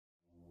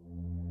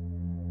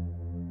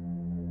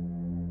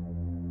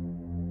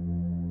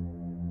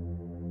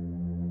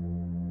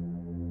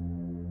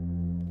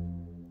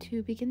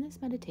To begin this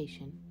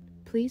meditation,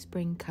 please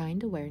bring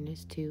kind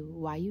awareness to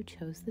why you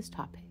chose this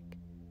topic,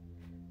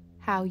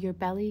 how your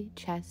belly,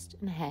 chest,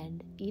 and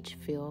head each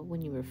feel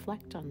when you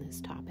reflect on this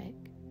topic,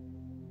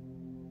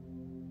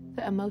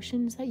 the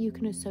emotions that you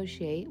can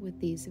associate with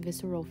these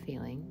visceral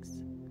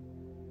feelings,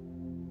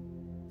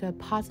 the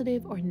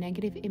positive or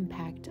negative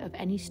impact of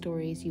any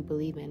stories you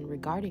believe in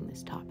regarding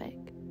this topic,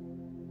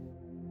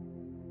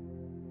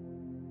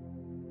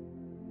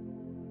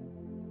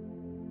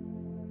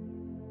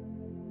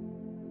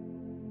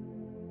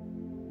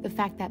 the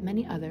fact that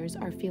many others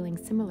are feeling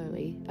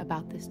similarly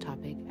about this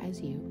topic as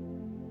you,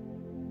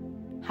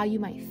 how you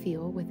might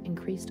feel with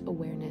increased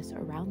awareness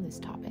around this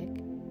topic,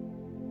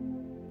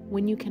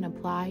 when you can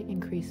apply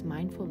increased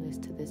mindfulness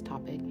to this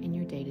topic in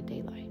your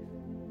day-to-day life.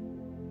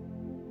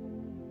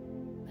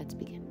 Let's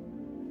begin.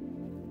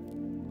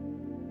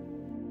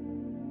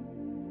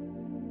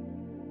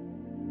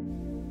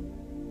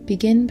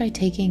 Begin by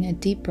taking a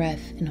deep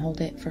breath and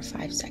hold it for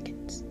 5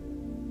 seconds.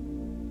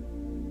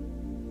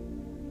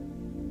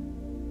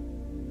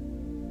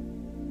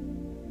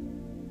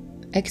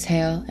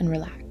 Exhale and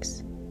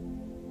relax.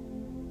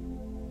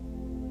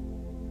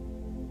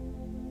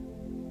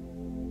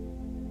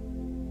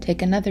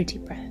 Take another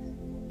deep breath,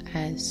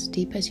 as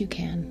deep as you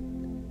can,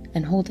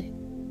 and hold it.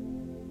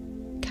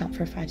 Count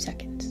for 5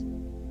 seconds.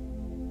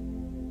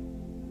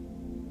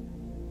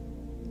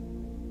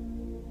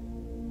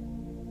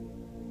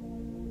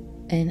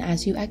 And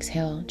as you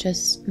exhale,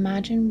 just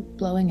imagine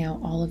blowing out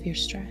all of your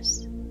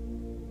stress.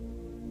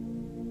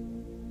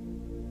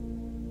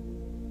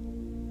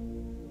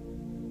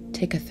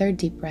 Take a third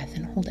deep breath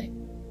and hold it.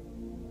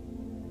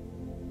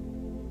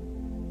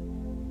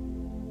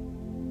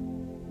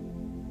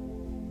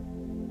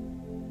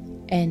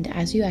 And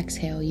as you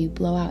exhale, you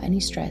blow out any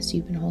stress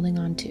you've been holding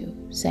on to,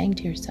 saying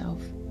to yourself,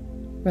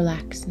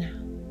 relax now.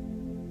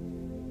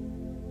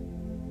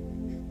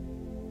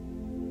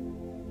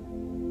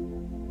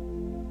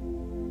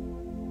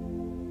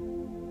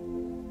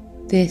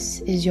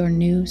 This is your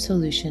new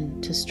solution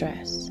to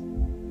stress.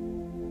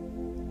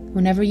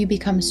 Whenever you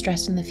become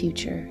stressed in the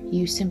future,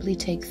 you simply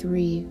take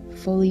 3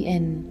 fully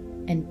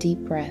in and deep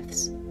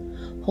breaths,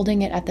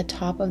 holding it at the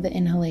top of the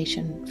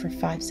inhalation for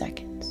 5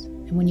 seconds.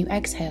 And when you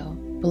exhale,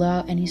 blow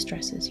out any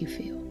stresses you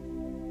feel.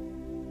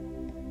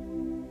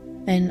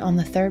 And on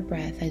the third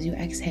breath, as you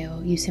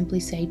exhale, you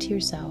simply say to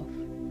yourself,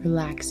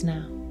 relax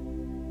now.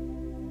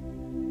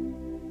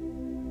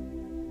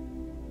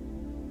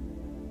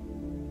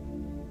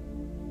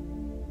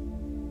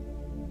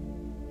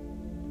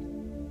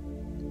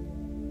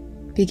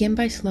 Begin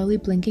by slowly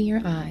blinking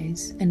your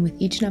eyes, and with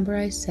each number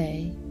I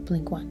say,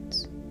 blink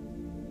once.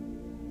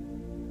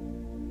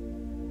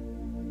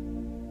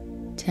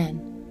 10,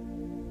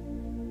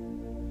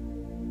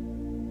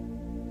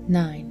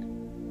 9,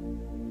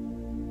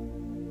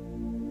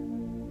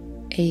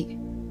 8,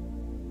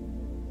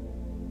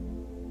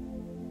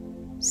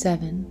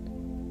 7,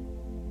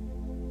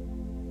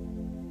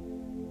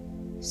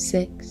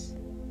 6,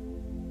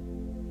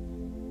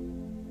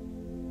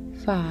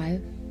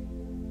 5,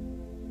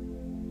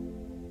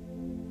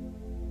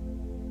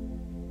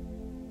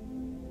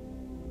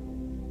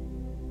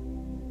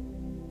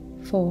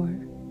 4,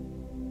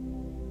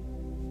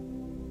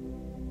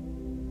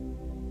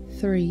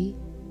 3,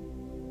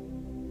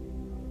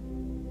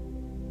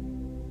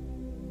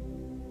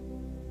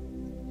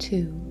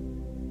 2,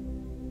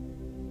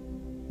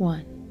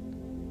 1,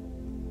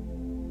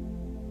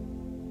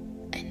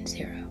 and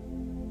 0.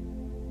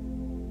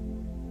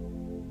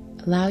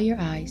 Allow your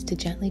eyes to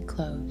gently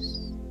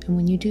close, and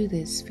when you do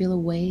this, feel a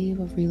wave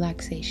of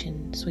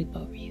relaxation sweep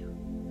over you.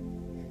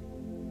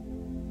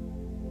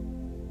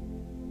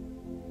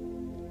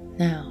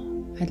 Now,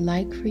 I'd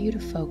like for you to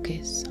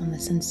focus on the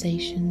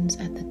sensations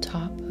at the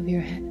top of your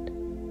head.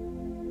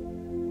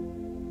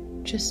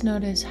 Just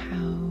notice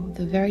how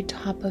the very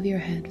top of your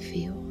head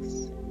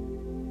feels.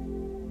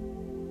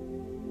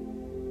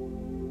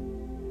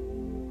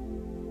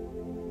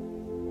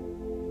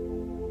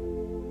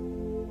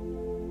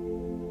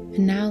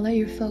 And now let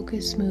your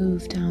focus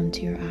move down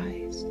to your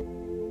eyes.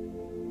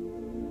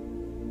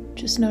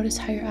 Just notice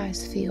how your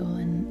eyes feel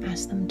and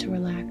ask them to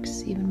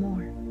relax even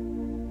more.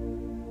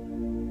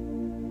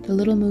 The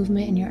little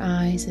movement in your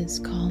eyes is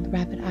called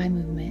rapid eye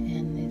movement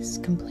and is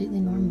completely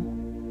normal.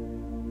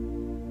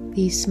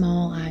 These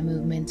small eye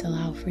movements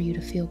allow for you to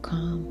feel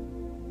calm.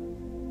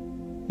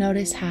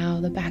 Notice how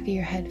the back of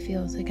your head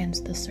feels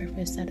against the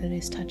surface that it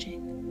is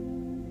touching.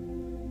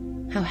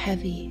 How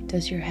heavy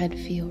does your head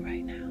feel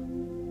right now?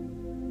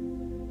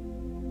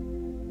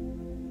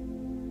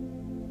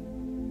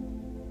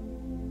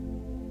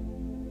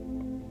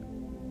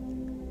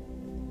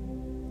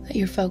 Let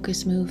your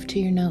focus move to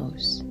your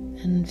nose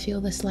and feel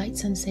the slight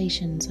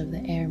sensations of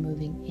the air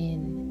moving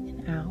in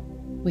and out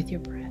with your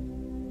breath.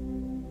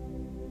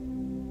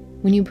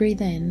 When you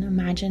breathe in,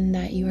 imagine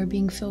that you are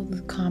being filled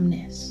with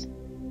calmness.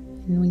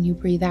 And when you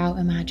breathe out,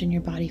 imagine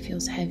your body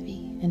feels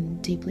heavy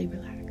and deeply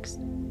relaxed.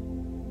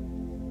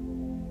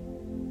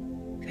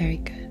 Very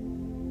good.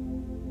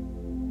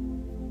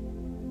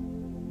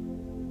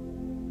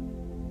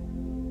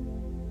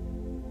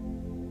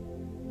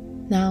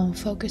 Now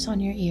focus on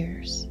your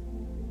ears.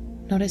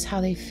 Notice how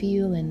they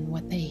feel and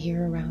what they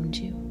hear around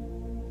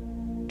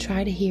you.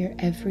 Try to hear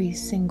every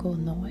single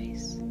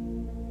noise.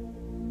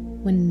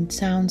 When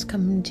sounds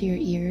come into your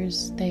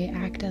ears, they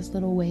act as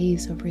little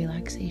waves of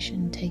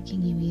relaxation,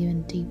 taking you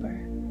even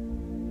deeper.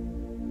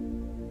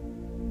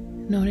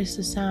 Notice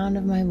the sound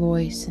of my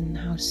voice and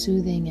how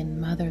soothing and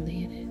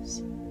motherly it is.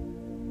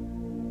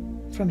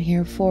 From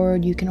here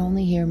forward, you can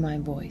only hear my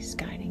voice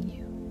guiding you.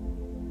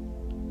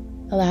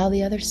 Allow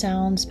the other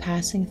sounds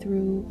passing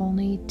through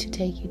only to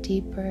take you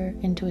deeper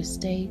into a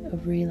state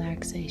of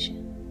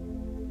relaxation.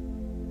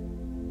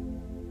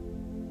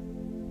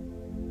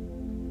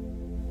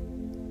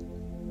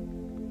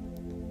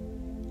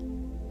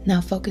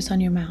 Now focus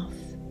on your mouth.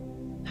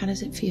 How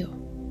does it feel?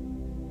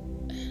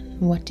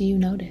 And what do you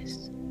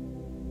notice?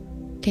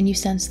 Can you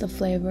sense the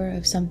flavor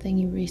of something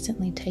you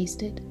recently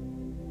tasted?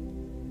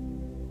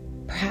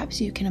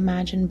 Perhaps you can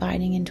imagine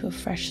biting into a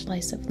fresh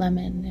slice of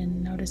lemon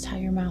and notice how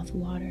your mouth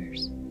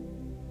waters.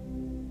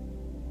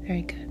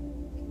 Very good.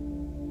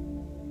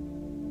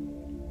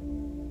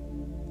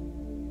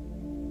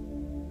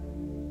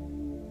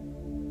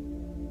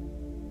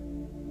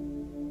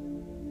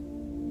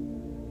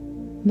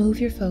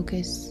 Move your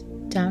focus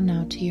down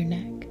now to your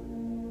neck.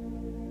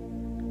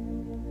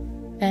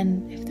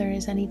 And if there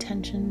is any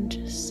tension,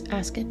 just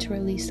ask it to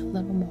release a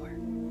little more.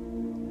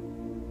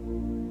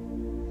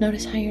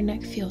 Notice how your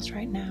neck feels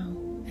right now,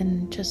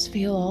 and just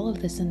feel all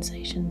of the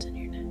sensations in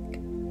your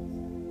neck.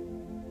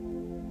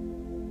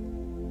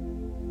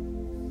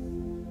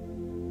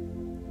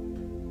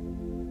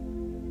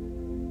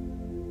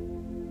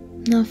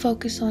 Now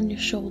focus on your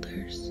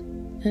shoulders,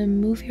 and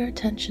move your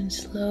attention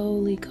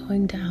slowly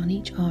going down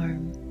each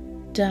arm,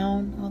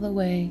 down all the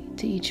way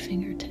to each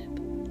fingertip.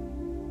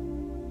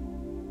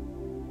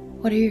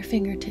 What are your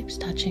fingertips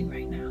touching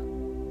right now?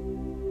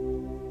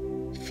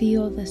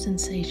 Feel the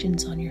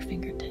sensations on your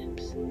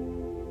fingertips.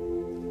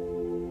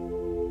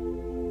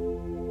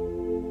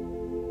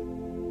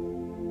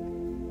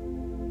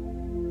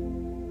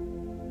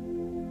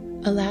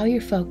 Allow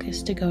your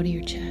focus to go to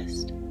your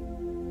chest,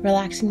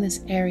 relaxing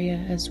this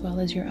area as well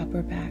as your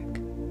upper back.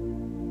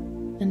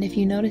 And if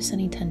you notice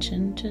any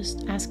tension,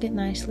 just ask it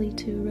nicely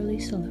to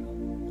release a little.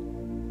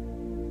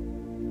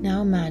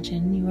 Now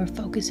imagine you are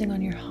focusing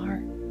on your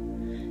heart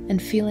and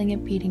feeling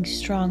it beating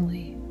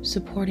strongly,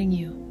 supporting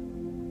you.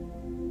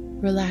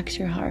 Relax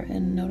your heart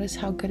and notice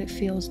how good it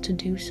feels to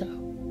do so.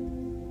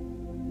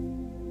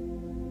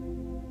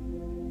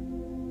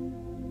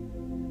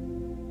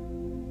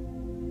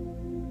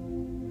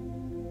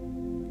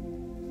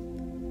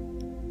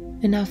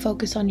 And now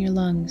focus on your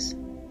lungs.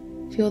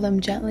 Feel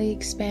them gently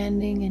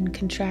expanding and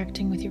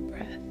contracting with your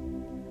breath,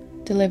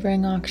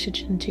 delivering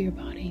oxygen to your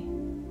body.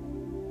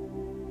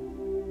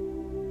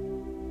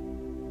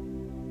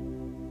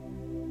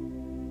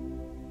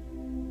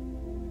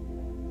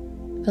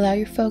 Allow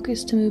your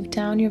focus to move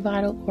down your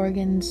vital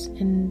organs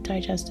and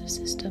digestive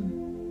system.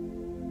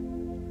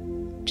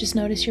 Just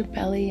notice your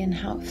belly and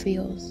how it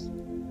feels.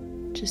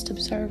 Just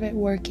observe it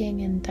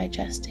working and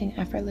digesting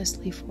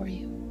effortlessly for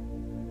you.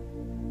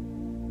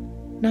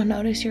 Now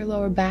notice your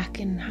lower back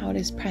and how it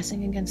is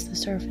pressing against the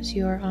surface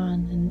you are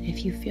on, and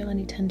if you feel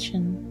any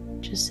tension,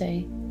 just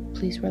say,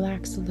 please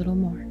relax a little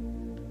more.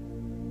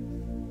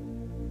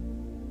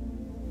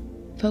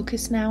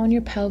 Focus now on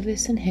your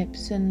pelvis and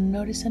hips and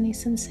notice any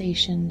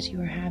sensations you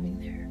are having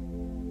there.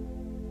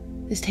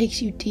 This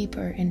takes you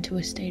deeper into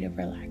a state of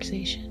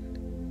relaxation.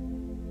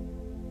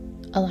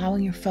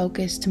 Allowing your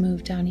focus to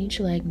move down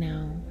each leg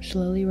now,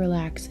 slowly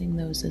relaxing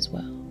those as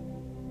well.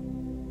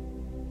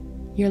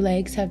 Your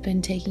legs have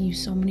been taking you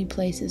so many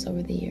places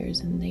over the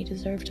years and they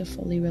deserve to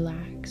fully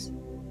relax.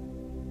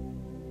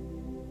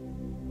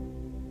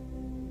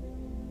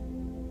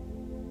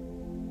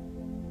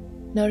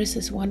 Notice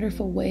this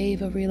wonderful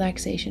wave of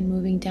relaxation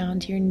moving down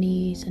to your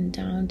knees and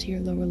down to your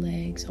lower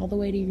legs, all the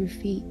way to your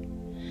feet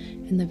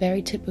and the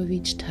very tip of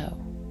each toe.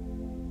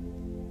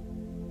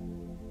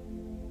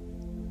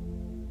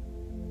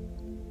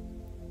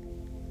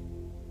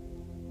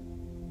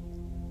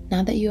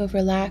 Now that you have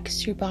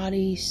relaxed your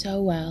body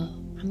so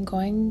well, I'm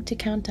going to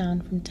count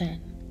down from 10.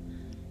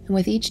 And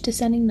with each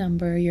descending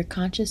number, your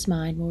conscious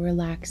mind will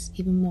relax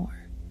even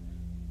more,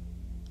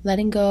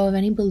 letting go of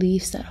any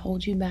beliefs that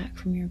hold you back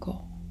from your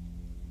goal.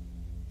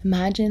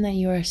 Imagine that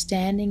you are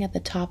standing at the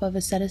top of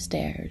a set of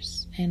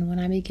stairs, and when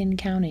I begin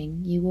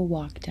counting, you will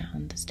walk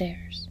down the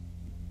stairs.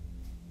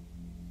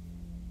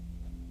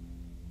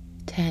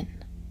 10,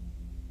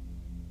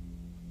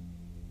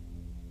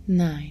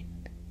 9,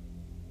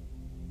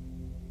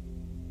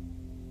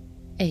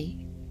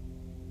 8,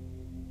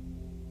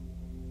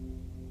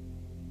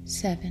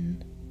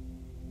 7,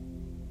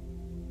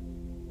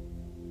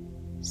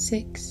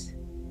 6,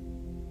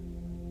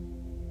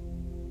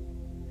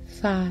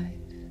 5,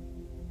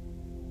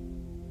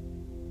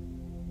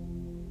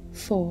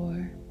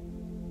 4,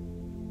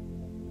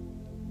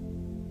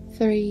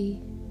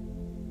 3,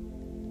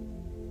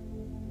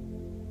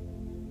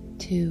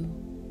 2,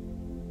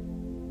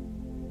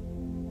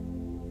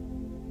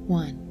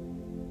 1.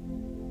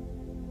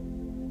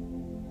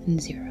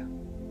 and 0.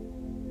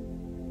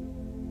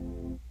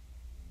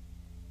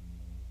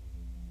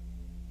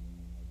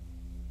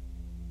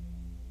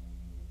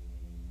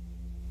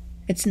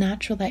 It's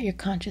natural that your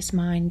conscious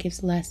mind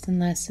gives less and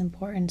less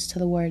importance to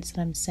the words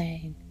that I'm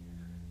saying,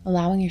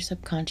 allowing your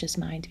subconscious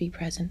mind to be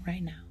present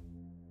right now.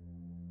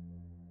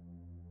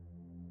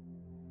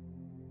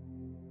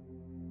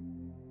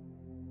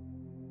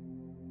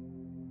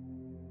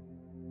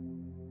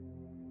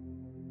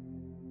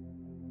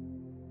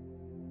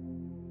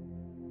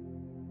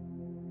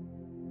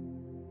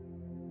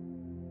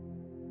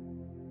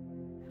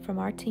 From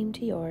our team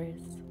to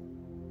yours,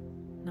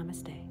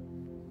 namaste.